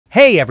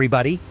Hey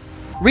everybody!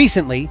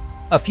 Recently,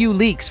 a few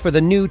leaks for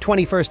the new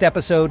 21st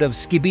episode of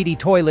Skibidi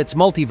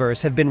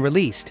Multiverse have been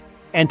released,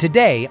 and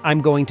today I'm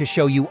going to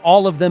show you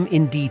all of them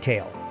in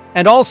detail.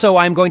 And also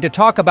I'm going to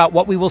talk about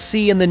what we will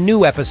see in the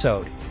new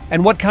episode,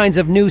 and what kinds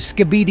of new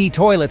Skibidi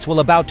toilets will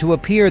about to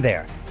appear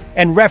there,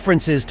 and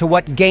references to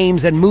what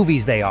games and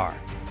movies they are.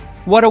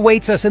 What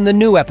awaits us in the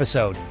new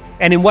episode,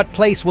 and in what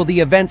place will the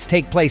events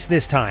take place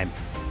this time?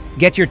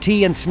 Get your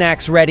tea and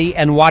snacks ready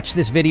and watch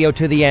this video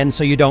to the end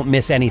so you don't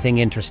miss anything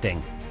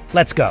interesting.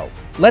 Let's go.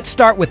 Let's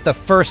start with the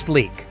first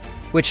leak,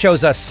 which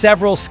shows us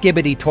several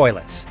Skibidi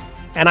toilets,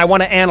 and I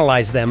want to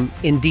analyze them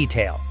in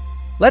detail.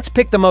 Let's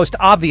pick the most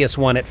obvious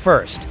one at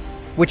first,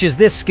 which is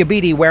this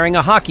Skibidi wearing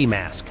a hockey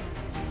mask.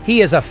 He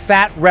is a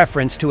fat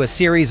reference to a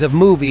series of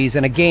movies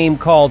and a game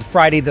called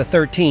Friday the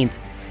 13th,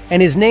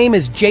 and his name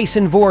is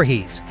Jason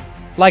Voorhees.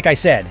 Like I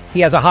said, he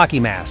has a hockey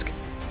mask,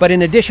 but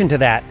in addition to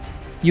that,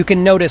 you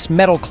can notice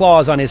metal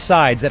claws on his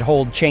sides that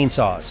hold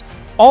chainsaws.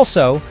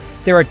 Also,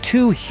 there are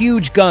two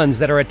huge guns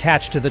that are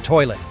attached to the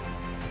toilet.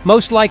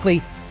 Most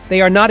likely,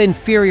 they are not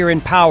inferior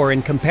in power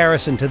in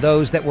comparison to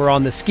those that were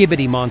on the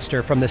Skibidi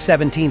monster from the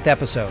 17th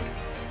episode.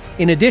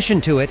 In addition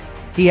to it,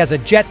 he has a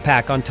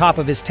jetpack on top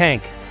of his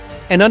tank,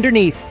 and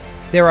underneath,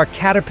 there are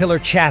caterpillar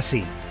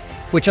chassis,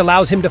 which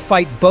allows him to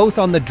fight both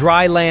on the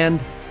dry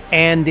land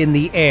and in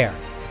the air.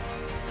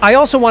 I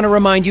also want to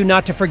remind you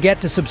not to forget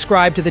to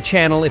subscribe to the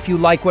channel if you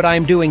like what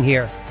I'm doing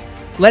here.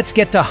 Let's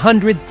get to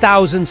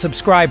 100,000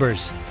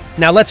 subscribers.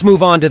 Now let's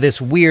move on to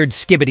this weird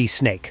Skibidi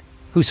snake,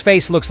 whose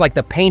face looks like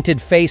the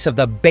painted face of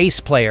the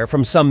bass player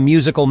from some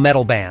musical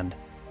metal band.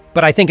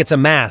 But I think it's a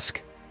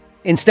mask.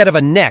 Instead of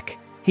a neck,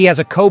 he has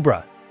a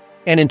cobra.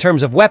 And in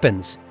terms of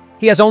weapons,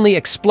 he has only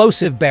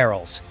explosive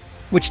barrels,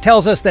 which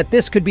tells us that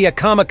this could be a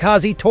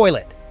kamikaze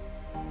toilet.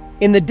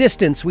 In the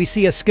distance, we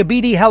see a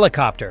Skibidi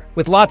helicopter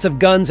with lots of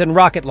guns and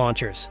rocket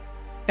launchers.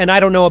 And I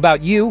don't know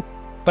about you,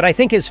 but I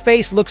think his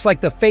face looks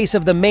like the face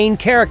of the main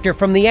character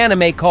from the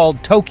anime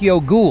called Tokyo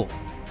Ghoul.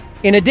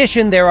 In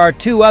addition, there are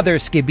two other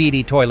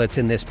Skibidi toilets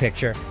in this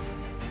picture.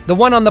 The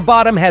one on the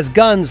bottom has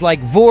guns like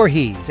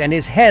Voorhees, and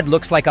his head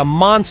looks like a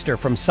monster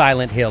from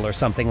Silent Hill or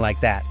something like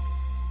that.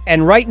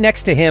 And right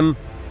next to him,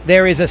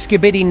 there is a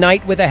Skibidi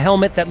knight with a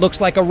helmet that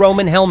looks like a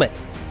Roman helmet.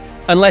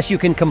 Unless you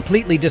can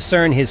completely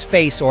discern his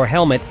face or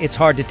helmet, it's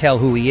hard to tell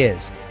who he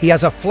is. He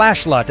has a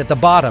flashlight at the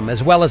bottom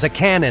as well as a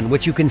cannon,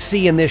 which you can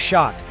see in this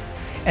shot.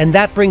 And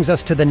that brings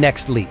us to the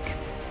next leak.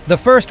 The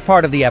first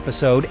part of the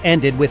episode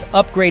ended with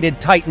upgraded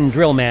Titan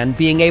DRILLMAN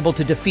being able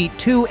to defeat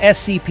two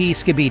SCP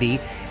Skibidi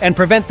and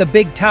prevent the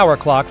big tower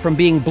clock from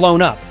being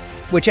blown up,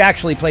 which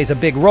actually plays a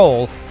big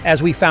role,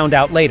 as we found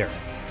out later.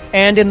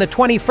 And in the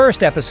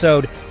 21st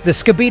episode, the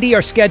Skibidi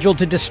are scheduled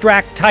to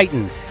distract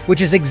Titan,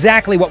 which is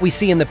exactly what we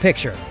see in the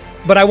picture.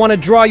 But I want to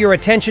draw your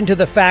attention to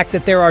the fact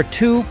that there are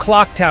two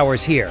clock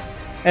towers here,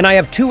 and I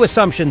have two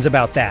assumptions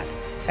about that.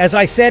 As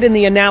I said in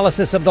the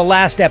analysis of the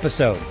last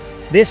episode,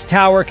 this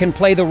tower can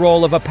play the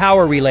role of a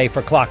power relay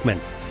for Clockman,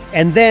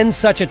 and then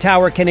such a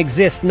tower can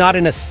exist not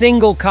in a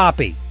single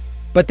copy,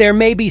 but there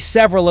may be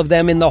several of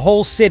them in the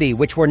whole city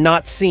which were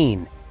not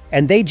seen,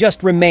 and they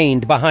just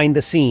remained behind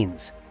the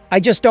scenes. I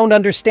just don't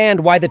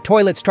understand why the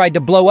toilets tried to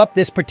blow up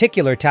this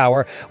particular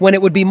tower when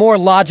it would be more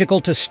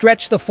logical to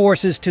stretch the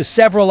forces to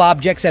several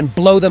objects and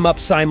blow them up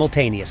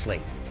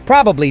simultaneously.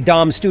 Probably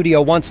Dom Studio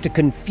wants to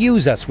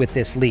confuse us with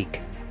this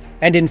leak.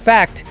 And in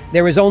fact,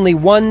 there is only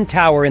one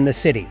tower in the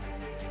city.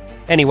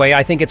 Anyway,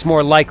 I think it's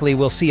more likely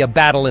we'll see a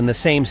battle in the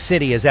same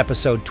city as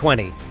episode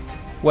 20.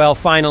 Well,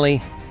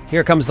 finally,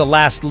 here comes the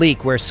last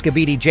leak where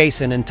Skibidi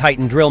Jason and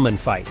Titan DRILLMAN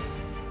fight.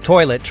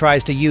 Toilet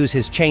tries to use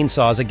his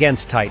chainsaws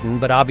against Titan,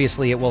 but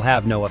obviously it will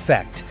have no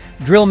effect.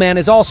 DRILLMAN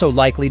is also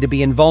likely to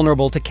be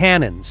invulnerable to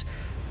cannons.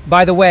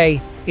 By the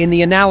way, in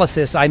the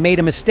analysis I made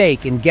a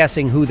mistake in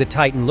guessing who the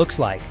Titan looks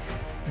like,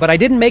 but I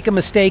didn't make a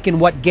mistake in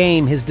what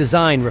game his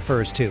design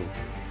refers to.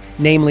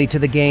 Namely to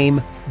the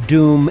game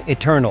Doom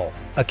Eternal,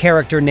 a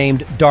character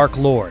named Dark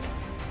Lord.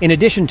 In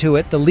addition to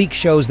it, the leak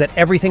shows that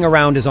everything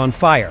around is on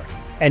fire,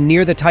 and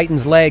near the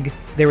Titan's leg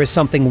there is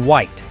something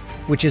white,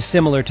 which is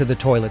similar to the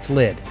toilet's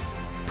lid.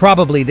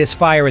 Probably this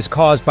fire is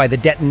caused by the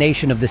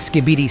detonation of the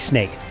Skibidi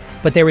snake,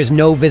 but there is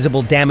no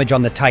visible damage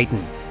on the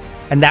Titan.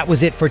 And that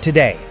was it for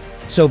today.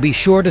 So be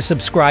sure to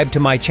subscribe to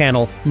my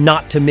channel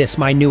not to miss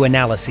my new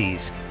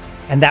analyses.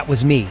 And that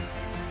was me,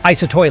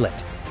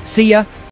 Isotoilet. See ya!